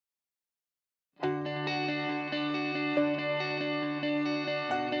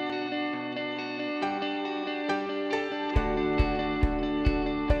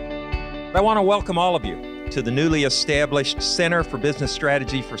I want to welcome all of you to the newly established Center for Business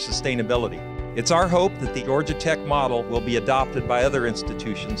Strategy for Sustainability. It's our hope that the Georgia Tech model will be adopted by other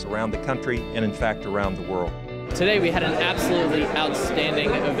institutions around the country and, in fact, around the world. Today we had an absolutely outstanding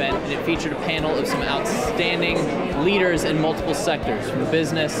event, and it featured a panel of some outstanding leaders in multiple sectors, from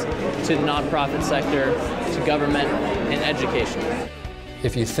business to the nonprofit sector to government and education.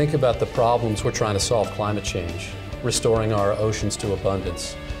 If you think about the problems we're trying to solve, climate change, restoring our oceans to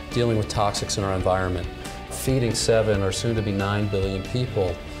abundance, dealing with toxics in our environment, feeding 7 or soon to be 9 billion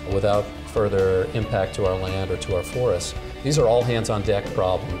people without further impact to our land or to our forests. These are all hands-on-deck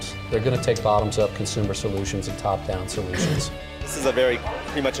problems. They're going to take bottoms-up consumer solutions and top-down solutions. This is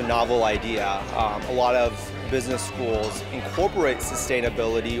pretty much a novel idea. A lot of business schools incorporate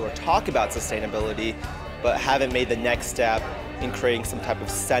sustainability or talk about sustainability, but haven't made the next step in creating some type of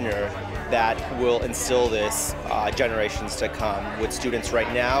center that will instill this generations to come, with students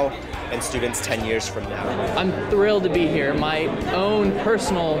right now and students 10 years from now. I'm thrilled to be here. My own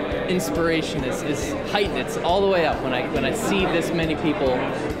personal inspiration is heightened. It's all the way up when I see this many people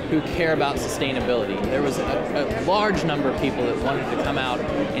who care about sustainability. There was a large number of people that wanted to come out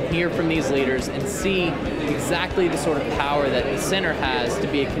and hear from these leaders and see exactly the sort of power that the center has to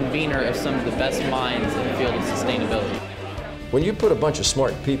be a convener of some of the best minds in the field of sustainability. When you put a bunch of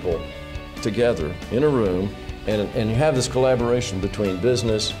smart people together in a room and you have this collaboration between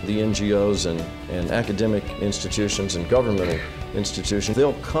business, the NGOs, and academic institutions and governmental institutions,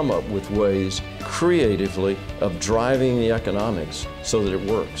 they'll come up with ways creatively of driving the economics so that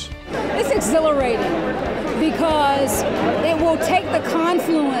it works. It's exhilarating because it will take the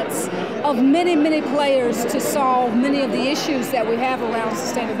confluence of many, many players to solve many of the issues that we have around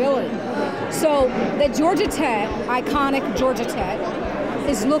sustainability. So that Georgia Tech, iconic Georgia Tech,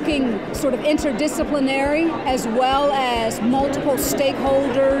 is looking sort of interdisciplinary, as well as multiple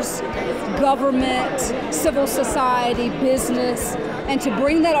stakeholders, government, civil society, business, and to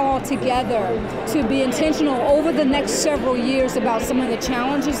bring that all together to be intentional over the next several years about some of the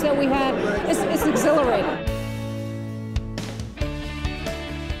challenges that we have. It's